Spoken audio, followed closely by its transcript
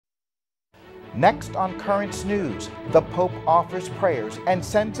Next on Currents News, the Pope offers prayers and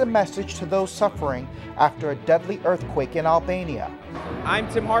sends a message to those suffering after a deadly earthquake in Albania. I'm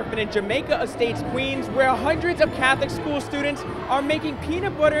Tim Hartman in Jamaica Estates, Queens, where hundreds of Catholic school students are making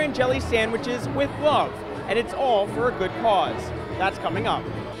peanut butter and jelly sandwiches with love, and it's all for a good cause. That's coming up.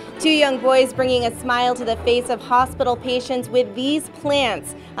 Two young boys bringing a smile to the face of hospital patients with these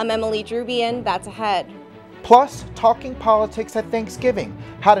plants. I'm Emily Drubian, that's ahead. Plus, talking politics at Thanksgiving,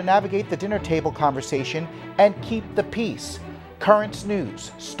 how to navigate the dinner table conversation and keep the peace. Currents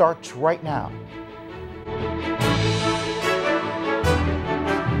News starts right now.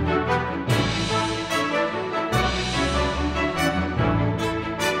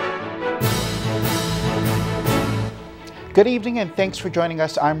 Good evening and thanks for joining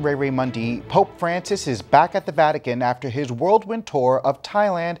us. I'm Ray Mundi. Pope Francis is back at the Vatican after his whirlwind tour of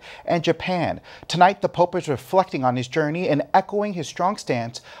Thailand and Japan. Tonight, the Pope is reflecting on his journey and echoing his strong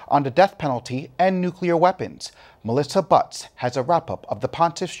stance on the death penalty and nuclear weapons. Melissa Butts has a wrap-up of the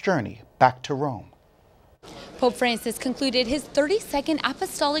Pontiff's journey back to Rome. Pope Francis concluded his 32nd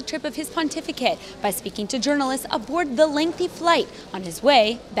apostolic trip of his pontificate by speaking to journalists aboard the lengthy flight on his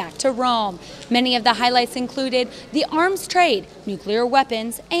way back to Rome. Many of the highlights included the arms trade, nuclear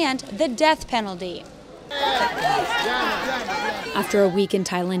weapons, and the death penalty. After a week in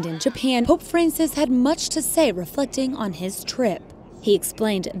Thailand and Japan, Pope Francis had much to say reflecting on his trip. He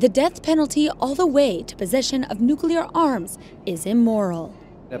explained the death penalty all the way to possession of nuclear arms is immoral.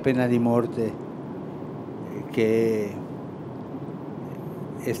 La pena di morte che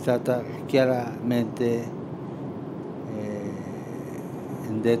è stata chiaramente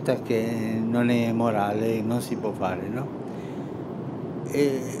detta che non è morale, non si può fare, no?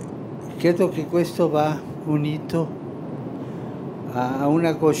 E credo che questo va unito a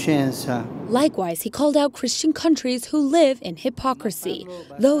una coscienza. Likewise, he called out Christian countries who live in hypocrisy,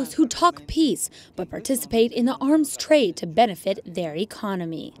 those who talk peace but participate in the arms trade to benefit their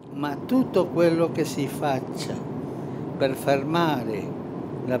economy. Ma tutto quello che si faccia per fermare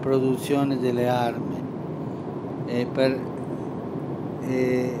la produzione delle armi e per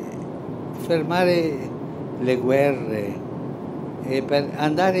fermare le guerre e per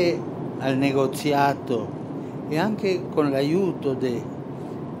andare al negoziato e anche con l'aiuto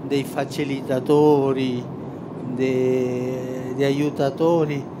dei facilitatori, degli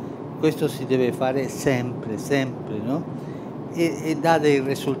aiutatori, questo si deve fare sempre, no? E dà dei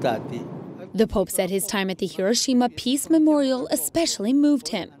risultati. The Pope said his time at the Hiroshima Peace Memorial especially moved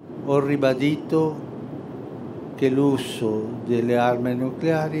him. Ho ribadito che l'uso delle armi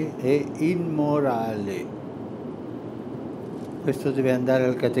nucleari è immorale. Questo deve andare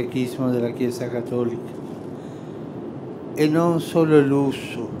al catechismo della Chiesa Cattolica. E non solo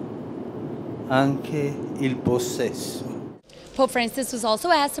l'uso, anche il possesso. Pope Francis was also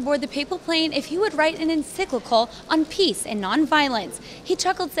asked aboard the papal plane if he would write an encyclical on peace and nonviolence. He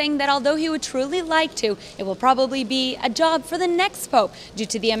chuckled, saying that although he would truly like to, it will probably be a job for the next pope due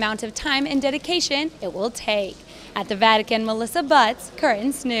to the amount of time and dedication it will take. At the Vatican, Melissa Butts,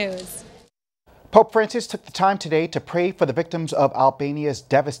 Currents News. Pope Francis took the time today to pray for the victims of Albania's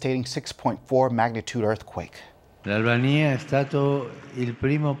devastating 6.4 magnitude earthquake. L'Albania è stato il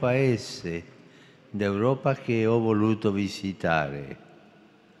primo paese d'Europa che ho voluto visitare.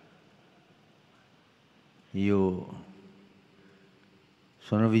 Io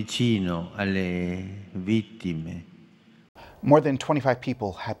sono vicino alle vittime. More than 25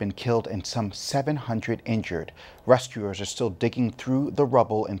 people have been killed and some 700 injured. Rescuers are still digging through the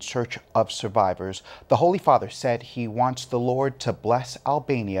rubble in search of survivors. The Holy Father said he wants the Lord to bless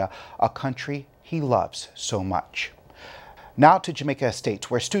Albania, a country he loves so much. Now to Jamaica Estates,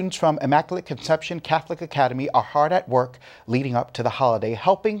 where students from Immaculate Conception Catholic Academy are hard at work leading up to the holiday,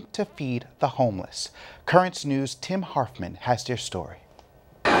 helping to feed the homeless. Currents News' Tim Hartman has their story.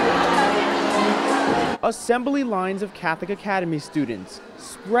 Assembly lines of Catholic Academy students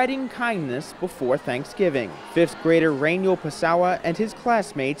spreading kindness before Thanksgiving. Fifth grader Rainiel Pasawa and his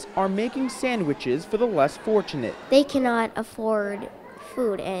classmates are making sandwiches for the less fortunate. They cannot afford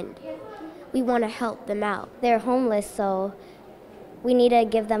food and we want to help them out. They're homeless, so we need to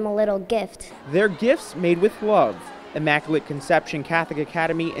give them a little gift. They're gifts made with love. Immaculate Conception Catholic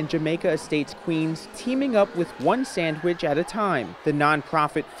Academy in Jamaica Estates, Queens, teaming up with one sandwich at a time. The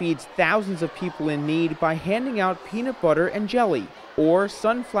nonprofit feeds thousands of people in need by handing out peanut butter and jelly, or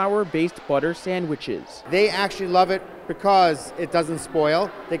sunflower-based butter sandwiches. They actually love it because it doesn't spoil.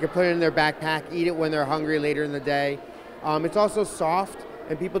 They can put it in their backpack, eat it when they're hungry later in the day. It's also soft,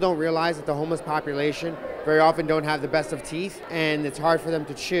 and people don't realize that the homeless population very often don't have the best of teeth, and it's hard for them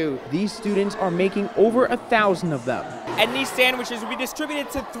to chew. These students are making over 1,000 of them. And these sandwiches will be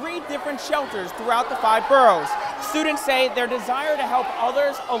distributed to 3 different shelters throughout the 5 boroughs. Students say their desire to help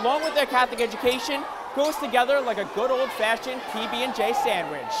others, along with their Catholic education, goes together like a good old-fashioned PB&J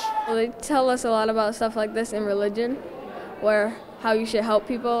sandwich. Well, they tell us a lot about stuff like this in religion, where how you should help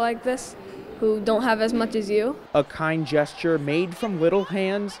people like this who don't have as much as you. A kind gesture made from little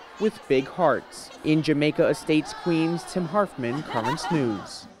hands with big hearts. In Jamaica Estates, Queens, Tim Harfman, Currents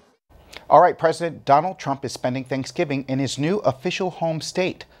News. All right, President Donald Trump is spending Thanksgiving in his new official home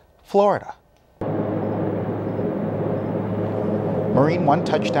state, Florida. Marine One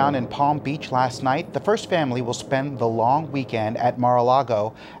touched down in Palm Beach last night. The first family will spend the long weekend at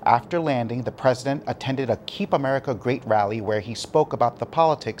Mar-a-Lago. After landing, the president attended a Keep America Great rally where he spoke about the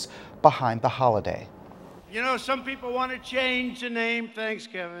politics behind the holiday. You know, some people want to change the name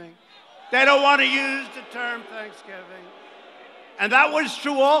Thanksgiving. They don't want to use the term Thanksgiving. And that was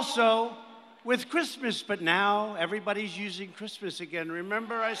true also with Christmas, but now everybody's using Christmas again.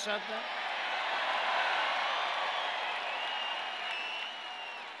 Remember I said that?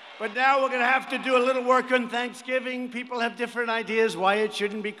 But now we're going to have to do a little work on Thanksgiving. People have different ideas why it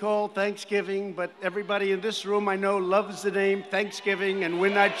shouldn't be called Thanksgiving, but everybody in this room I know loves the name Thanksgiving, and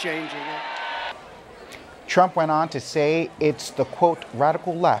we're not changing it. Trump went on to say it's the, quote,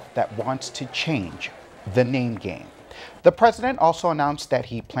 radical left that wants to change the name game. The president also announced that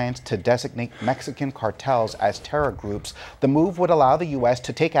he plans to designate Mexican cartels as terror groups. The move would allow the U.S.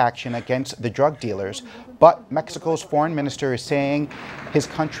 to take action against the drug dealers, but Mexico's foreign minister is saying his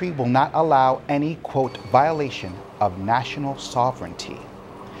country will not allow any, quote, violation of national sovereignty.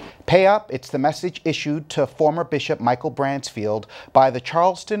 Pay up, it's the message issued to former Bishop Michael Bransfield by the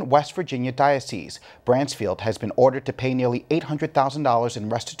Charleston, West Virginia Diocese. Bransfield has been ordered to pay nearly $800,000 in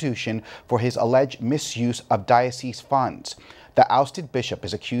restitution for his alleged misuse of diocese funds. The ousted bishop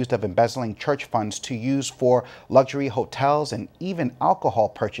is accused of embezzling church funds to use for luxury hotels and even alcohol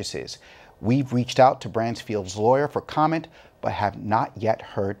purchases. We've reached out to Bransfield's lawyer for comment, but have not yet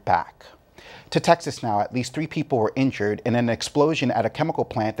heard back. To Texas now, at least 3 people were injured in an explosion at a chemical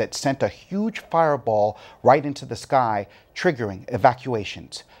plant that sent a huge fireball right into the sky, triggering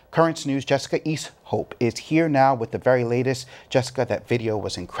evacuations. Currents News' Jessica Easthope is here now with the very latest. Jessica, that video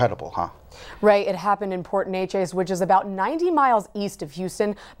was incredible, huh? Ray, it happened in Port Neches, which is about 90 miles east of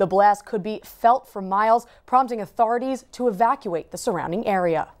Houston. The blast could be felt for miles, prompting authorities to evacuate the surrounding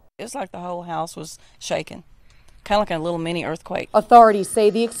area. It's like the whole house was shaking. Kind of like a little mini earthquake. Authorities say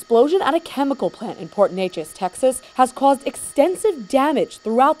the explosion at a chemical plant in Port Neches, Texas, has caused extensive damage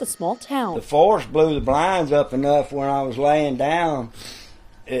throughout the small town. The force blew the blinds up enough when I was laying down.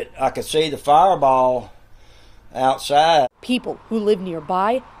 I could see the fireball outside. People who live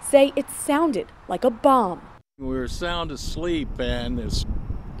nearby say it sounded like a bomb. We were sound asleep and this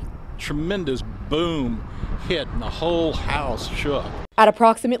tremendous boom hit and the whole house shook. At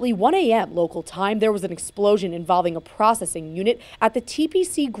approximately 1 a.m. local time, there was an explosion involving a processing unit at the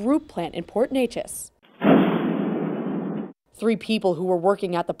TPC Group plant in Port Neches. 3 people who were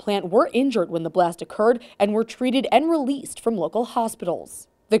working at the plant were injured when the blast occurred and were treated and released from local hospitals.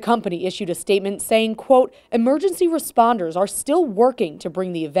 The company issued a statement saying, quote, emergency responders are still working to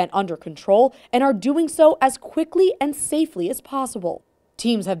bring the event under control and are doing so as quickly and safely as possible.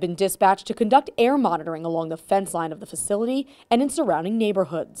 Teams have been dispatched to conduct air monitoring along the fence line of the facility and in surrounding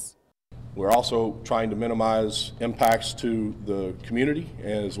neighborhoods. We're also trying to minimize impacts to the community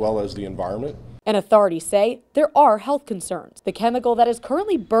as well as the environment. And authorities say there are health concerns. The chemical that is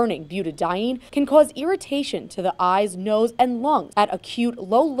currently burning butadiene can cause irritation to the eyes, nose, and lungs at acute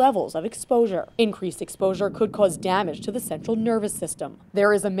low levels of exposure. Increased exposure could cause damage to the central nervous system.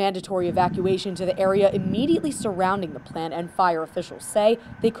 There is a mandatory evacuation to the area immediately surrounding the plant, and fire officials say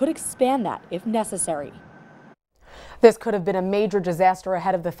they could expand that if necessary. This could have been a major disaster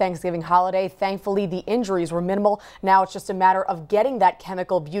ahead of the Thanksgiving holiday. Thankfully, the injuries were minimal. Now it's just a matter of getting that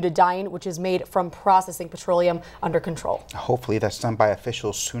chemical butadiene, which is made from processing petroleum, under control. Hopefully that's done by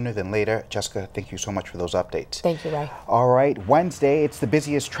officials sooner than later. Jessica, thank you so much for those updates. Thank you, Ray. All right, Wednesday, it's the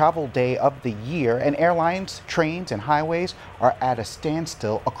busiest travel day of the year, and airlines, trains, and highways are at a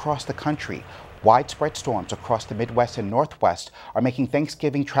standstill across the country. Widespread storms across the Midwest and Northwest are making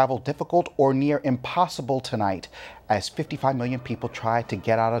Thanksgiving travel difficult or near impossible tonight as 55 million people try to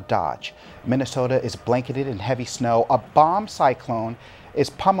get out of Dodge. Minnesota is blanketed in heavy snow. A bomb cyclone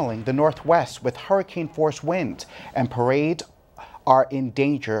is pummeling the Northwest with hurricane-force winds, and parades are in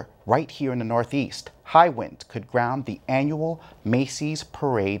danger right here in the Northeast. high winds could ground the annual Macy's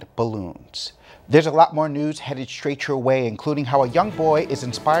Parade balloons. There's a lot more news headed straight your way, including how a young boy is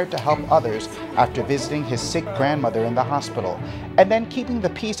inspired to help others after visiting his sick grandmother in the hospital, and then keeping the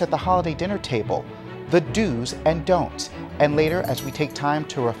peace at the holiday dinner table, the do's and don'ts. And later, as we take time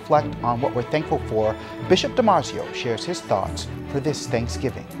to reflect on what we're thankful for, Bishop DiMarzio shares his thoughts for this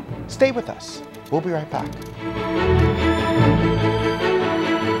Thanksgiving. Stay with us. We'll be right back.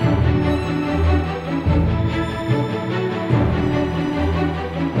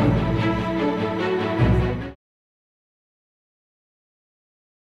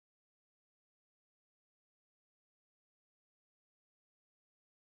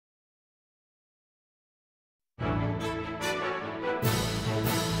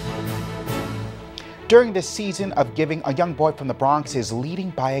 During this season of giving, a young boy from the Bronx is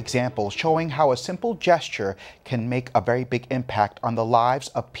leading by example, showing how a simple gesture can make a very big impact on the lives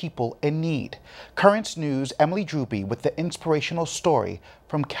of people in need. Currents News' Emily Druby with the inspirational story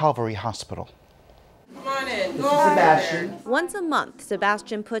from Calvary Hospital. Come on in. This is Sebastian. Once a month,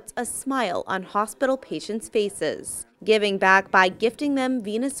 Sebastian puts a smile on hospital patients' faces, giving back by gifting them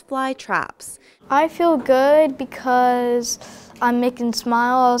Venus fly traps. I feel good because I'm making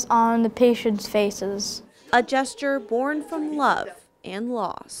smiles on the patients' faces. A gesture born from love and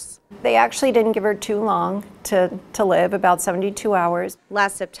loss. They actually didn't give her too long to live, about 72 hours.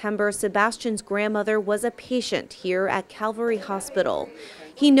 Last September, Sebastian's grandmother was a patient here at Calvary Hospital.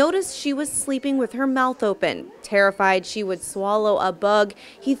 He noticed she was sleeping with her mouth open. Terrified she would swallow a bug,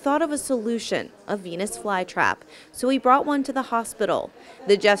 he thought of a solution, a Venus flytrap. So he brought one to the hospital.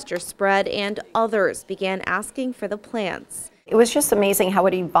 The gesture spread and others began asking for the plants. It was just amazing how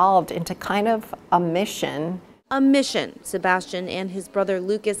it evolved into kind of a mission. A mission Sebastian and his brother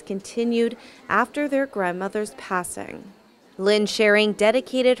Lucas continued after their grandmother's passing. Lynn Sharing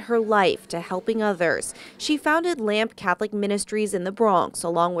dedicated her life to helping others. She founded Lamp Catholic Ministries in the Bronx,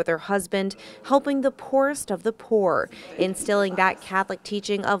 along with her husband, helping the poorest of the poor, instilling that Catholic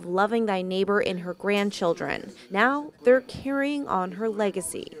teaching of loving thy neighbor in her grandchildren. Now they're carrying on her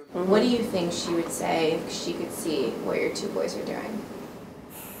legacy. What do you think she would say if she could see what your two boys are doing?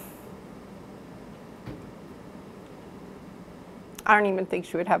 I don't even think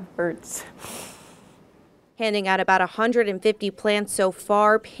she would have words. Handing out about 150 plants so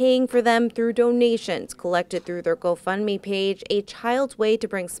far, paying for them through donations collected through their GoFundMe page, a child's way to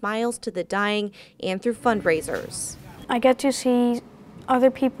bring smiles to the dying, and through fundraisers. I get to see other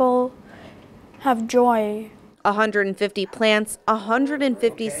people have joy. 150 plants,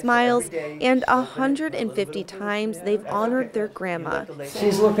 150 smiles, and 150 times they've honored their grandma.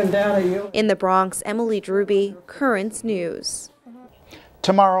 She's looking down at you. In the Bronx, Emily Druby, Currents News.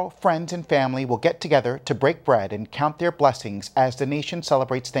 Tomorrow, friends and family will get together to break bread and count their blessings as the nation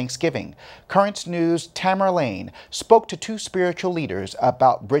celebrates Thanksgiving. Currents News' Tamara Lane spoke to two spiritual leaders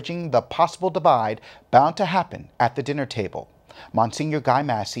about bridging the possible divide bound to happen at the dinner table. Monsignor Guy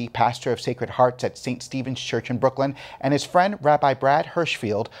Massey, pastor of Sacred Hearts at St. Stephen's Church in Brooklyn, and his friend Rabbi Brad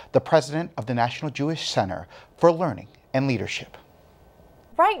Hirschfield, the president of the National Jewish Center for Learning and Leadership.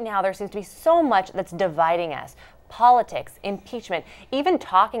 Right now, there seems to be so much that's dividing us. Politics, impeachment, even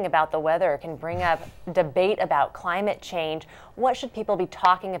talking about the weather can bring up debate about climate change. What should people be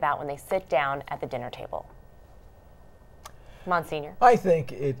talking about when they sit down at the dinner table? Monsignor. I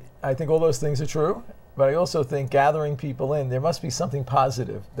think all those things are true, but I also think gathering people in, there must be something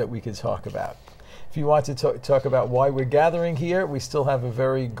positive that we can talk about. If you want to talk about why we're gathering here, we still have a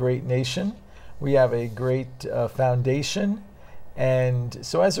very great nation. We have a great foundation. And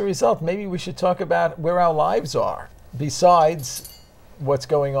so as a result, maybe we should talk about where our lives are, besides what's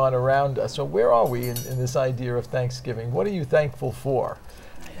going on around us. So where are we in this idea of Thanksgiving? What are you thankful for?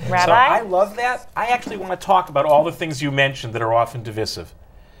 Rabbi? So I love that. I actually want to talk about all the things you mentioned that are often divisive,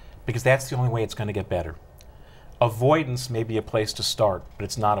 because that's the only way it's going to get better. Avoidance may be a place to start, but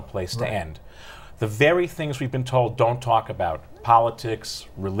it's not a place to end. The very things we've been told don't talk about, politics,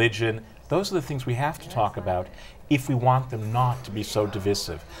 religion, those are the things we have to talk about if we want them not to be so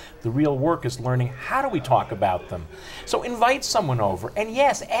divisive. The real work is learning how do we talk about them. So invite someone over, and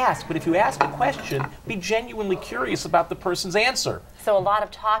yes, ask, but if you ask a question, be genuinely curious about the person's answer. So a lot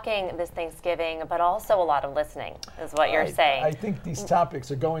of talking this Thanksgiving, but also a lot of listening, is what you're saying. I think these topics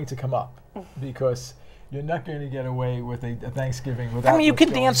are going to come up, because you're not going to get away with a Thanksgiving without. I mean, you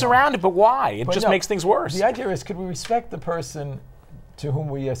can dance around it, but why? It just makes things worse. The idea is, could we respect the person to whom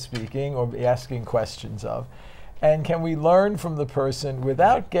we are speaking or asking questions of, And can we learn from the person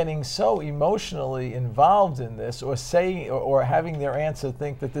without getting so emotionally involved in this, or saying, or having their answer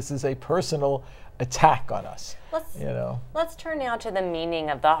think that this is a personal attack on us? Let's turn now to the meaning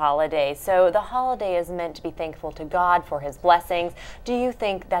of the holiday. So the holiday is meant to be thankful to God for his blessings. Do you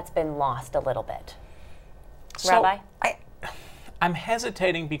think that's been lost a little bit? Rabbi? I'm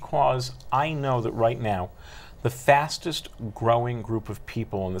hesitating because I know that right now the fastest growing group of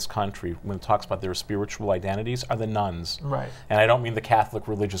people in this country, when it talks about their spiritual identities, are the nuns. Right. And I don't mean the Catholic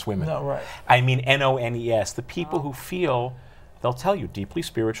religious women. No, right. I mean NONES, the people who feel, they'll tell you, deeply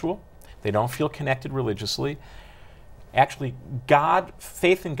spiritual. They don't feel connected religiously. Actually,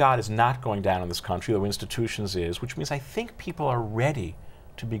 faith in God is not going down in this country, though institutions is, which means I think people are ready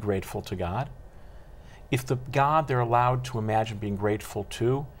to be grateful to God. If the God they're allowed to imagine being grateful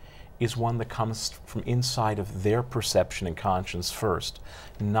to is one that comes from inside of their perception and conscience first,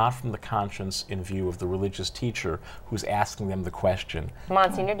 not from the conscience in view of the religious teacher who's asking them the question.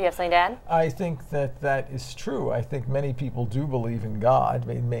 Monsignor, do you have something to add? I think that is true. I think many people do believe in God.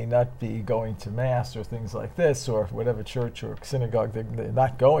 They may not be going to Mass or things like this, or whatever church or synagogue they're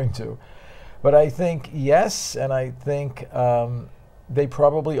not going to. But I think, yes, and I think they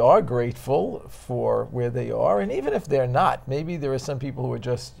probably are grateful for where they are, and even if they're not, maybe there are some people who are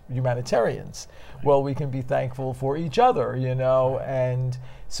just humanitarians. Well, we can be thankful for each other, and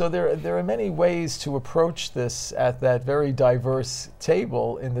so there are many ways to approach this at that very diverse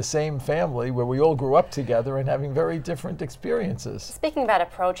table in the same family where we all grew up together and having very different experiences. Speaking about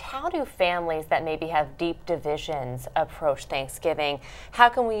approach, how do families that maybe have deep divisions approach Thanksgiving? How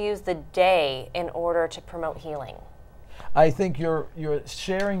can we use the day in order to promote healing? I think you're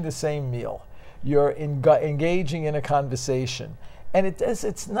sharing the same meal. You're engaging in a conversation. And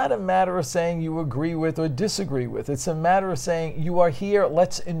it's not a matter of saying you agree with or disagree with. It's a matter of saying you are here,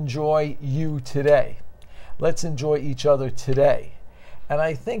 let's enjoy you today. Let's enjoy each other today. And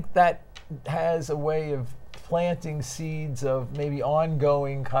I think that has a way of planting seeds of maybe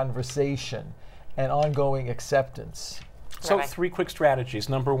ongoing conversation and ongoing acceptance. So 3 quick strategies.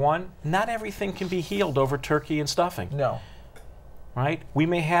 Number 1, not everything can be healed over turkey and stuffing. No. Right? We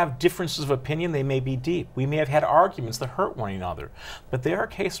may have differences of opinion, they may be deep. We may have had arguments that hurt one another. But there are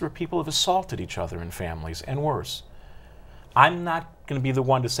cases where people have assaulted each other in families, and worse. I'm not going to be the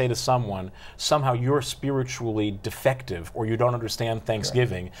one to say to someone, somehow you're spiritually defective or you don't understand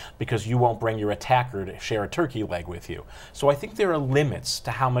Thanksgiving because you won't bring your attacker to share a turkey leg with you. So I think there are limits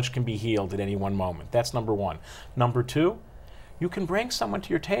to how much can be healed at any one moment. That's number 1. Number 2, you can bring someone to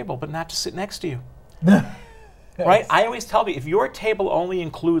your table, but not to sit next to you. Right? I always tell you, if your table only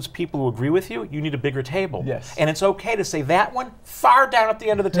includes people who agree with you, you need a bigger table. Yes. And it's okay to say that one far down at the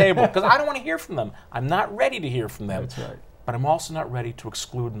end of the table, because I don't want to hear from them. I'm not ready to hear from them. That's right. But I'm also not ready to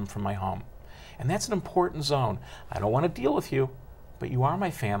exclude them from my home. And that's an important zone. I don't want to deal with you, but you are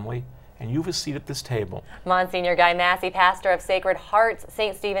my family, and you have a seat at this table. Monsignor Guy Massey, pastor of Sacred Hearts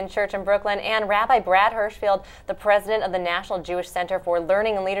St. Stephen's Church in Brooklyn, and Rabbi Brad Hirschfield, the president of the National Jewish Center for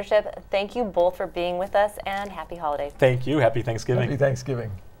Learning and Leadership. Thank you both for being with us, and happy holidays. Thank you. Happy Thanksgiving. Happy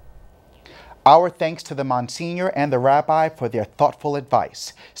Thanksgiving. Our thanks to the Monsignor and the Rabbi for their thoughtful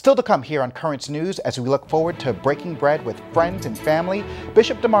advice. Still to come here on Currents News, as we look forward to breaking bread with friends and family,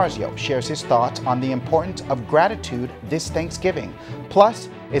 Bishop DiMarzio shares his thoughts on the importance of gratitude this Thanksgiving. Plus,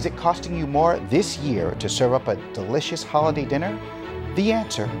 is it costing you more this year to serve up a delicious holiday dinner? The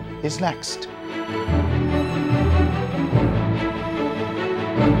answer is next.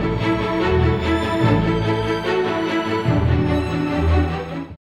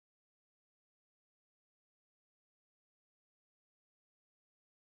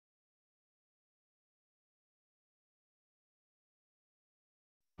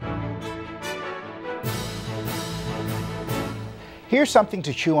 Here's something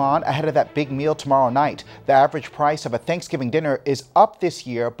to chew on ahead of that big meal tomorrow night. The average price of a Thanksgiving dinner is up this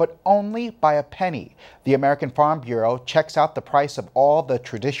year, but only by a penny. The American Farm Bureau checks out the price of all the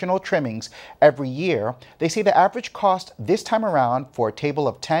traditional trimmings every year. They say the average cost this time around for a table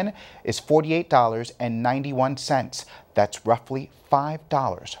of 10 is $48.91. That's roughly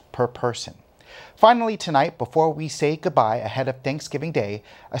 $5 per person. Finally tonight, before we say goodbye ahead of Thanksgiving Day,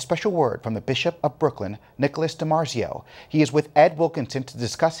 a special word from the Bishop of Brooklyn, Nicholas DiMarzio. He is with Ed Wilkinson to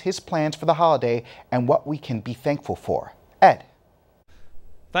discuss his plans for the holiday and what we can be thankful for. Ed.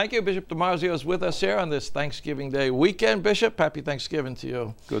 Thank you. Bishop DiMarzio is with us here on this Thanksgiving Day weekend. Bishop, happy Thanksgiving to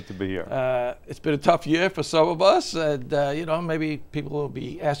you. Good to be here. It's been a tough year for some of us, and maybe people will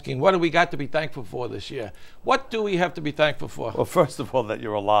be asking, what do we got to be thankful for this year? What do we have to be thankful for? Well, first of all, that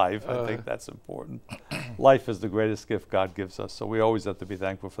you're alive. I think that's important. Life is the greatest gift God gives us, so we always have to be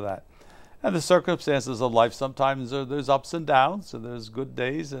thankful for that. And the circumstances of life, sometimes there's ups and downs, and there's good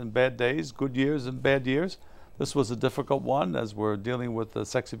days, good years and bad years. This was a difficult one as we're dealing with the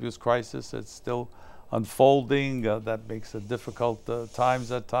sex abuse crisis. It's still unfolding. That makes it difficult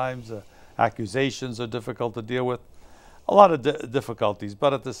times at times. Accusations are difficult to deal with. A lot of difficulties,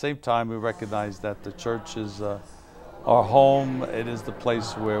 but at the same time we recognize that the church is our home. It is the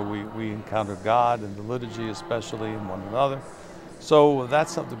place where we encounter God and the liturgy especially and one another. So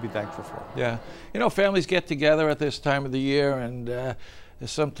that's something to be thankful for. Yeah. You know, families get together at this time of the year, and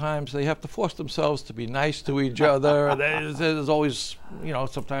sometimes they have to force themselves to be nice to each other. There's always, you know,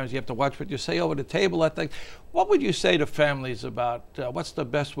 sometimes you have to watch what you say over the table. I think. What would you say to families about what's the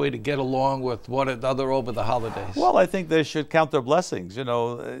best way to get along with one another over the holidays? Well, I think they should count their blessings. You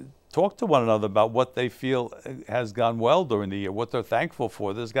know, talk to one another about what they feel has gone well during the year, what they're thankful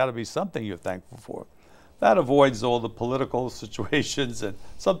for. There's got to be something you're thankful for. That avoids all the political situations and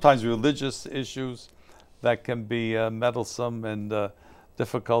sometimes religious issues that can be meddlesome and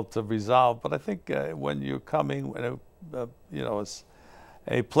difficult to resolve. But I think when you're coming, you know, it's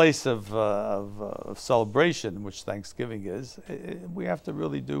a place of celebration, which Thanksgiving is, we have to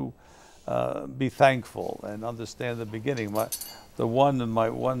really be thankful and understand the beginning. My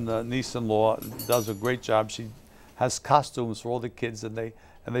one niece-in-law does a great job. She has costumes for all the kids, and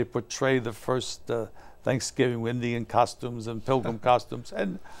they portray the first Thanksgiving with Indian costumes and pilgrim costumes.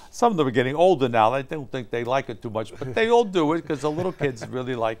 And some of them are getting older now. I don't think they like it too much, but they all do it because the little kids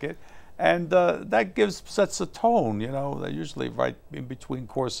really like it. And that sets a tone, you know. They're usually right in between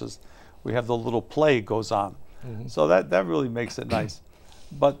courses. We have the little play goes on. Mm-hmm. So that really makes it nice.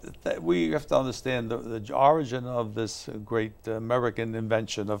 But we have to understand the origin of this great American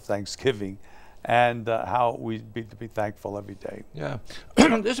invention of Thanksgiving, and how we to be thankful every day. Yeah.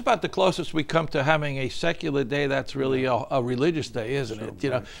 This is about the closest we come to having a secular day that's really a religious day, isn't it? You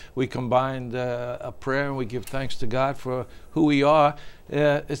know, we combined a prayer and we give thanks to God for who we are.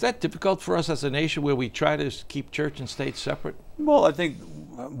 Is that difficult for us as a nation where we try to keep church and state separate? Well, I think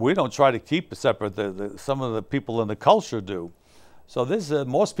we don't try to keep it separate. Some of the people in the culture do. So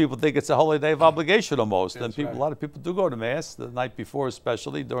most people think it's a holy day of obligation almost. And a lot of people do go to Mass the night before,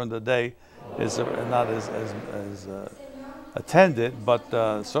 especially during the day is not as attended, but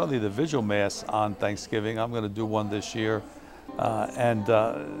certainly the Vigil Mass on Thanksgiving. I'm going to do one this year. And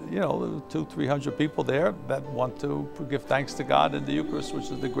you know, 200-300 people there that want to give thanks to God in the Eucharist,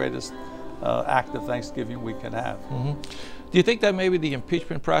 which is the greatest act of thanksgiving we can have. Mm-hmm. Do you think that maybe the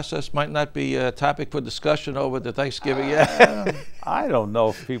impeachment process might not be a topic for discussion over the Thanksgiving yet? I don't know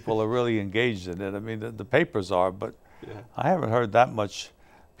if people are really engaged in it. I mean, the papers are, but I haven't heard that much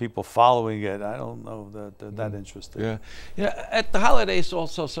people following it. I don't know that they're that interested. Yeah. Yeah. At the holidays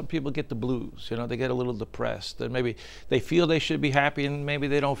also, some people get the blues. You know, they get a little depressed, and maybe they feel they should be happy, and maybe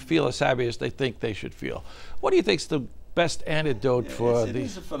they don't feel as happy as they think they should feel. What do you think is the best antidote for it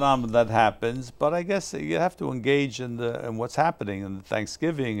is a phenomenon that happens, but I guess you have to engage in what's happening in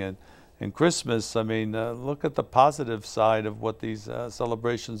Thanksgiving and Christmas. I mean, look at the positive side of what these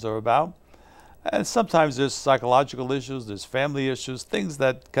celebrations are about. And sometimes there's psychological issues, there's family issues, things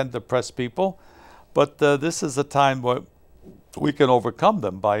that can depress people. But this is a time where we can overcome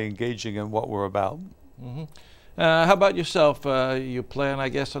them by engaging in what we're about. Mm-hmm. How about yourself? You plan, I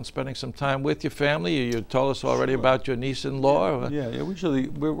guess, on spending some time with your family. You told us already about your niece-in-law. Yeah.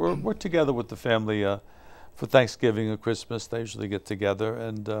 We're together with the family for Thanksgiving and Christmas. They usually get together,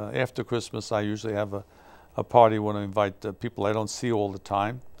 and after Christmas, I usually have a party when I invite people I don't see all the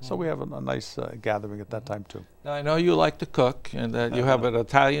time. So we have a nice gathering at that time too. Now, I know you like to cook, and you have an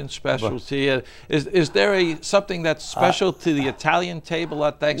Italian specialty. Is there something that's special to the Italian table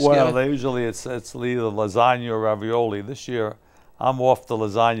at Thanksgiving? Well, usually it's either lasagna or ravioli. This year, I'm off the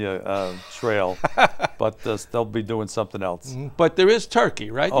lasagna trail, but they'll be doing something else. Mm-hmm. But there is turkey,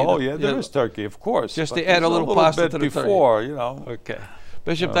 right? Oh, yeah, there is turkey, of course. Just to add a little pasta to the before, you know. Okay.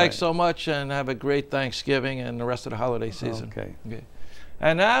 Bishop, thanks so much, and have a great Thanksgiving and the rest of the holiday season. Okay.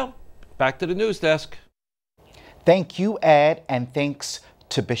 And now, back to the news desk. Thank you, Ed, and thanks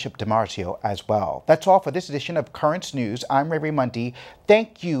to Bishop DiMarzio as well. That's all for this edition of Currents News. I'm Ray Ramundi.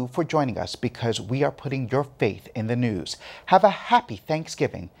 Thank you for joining us because we are putting your faith in the news. Have a happy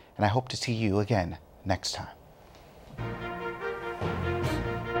Thanksgiving, and I hope to see you again next time.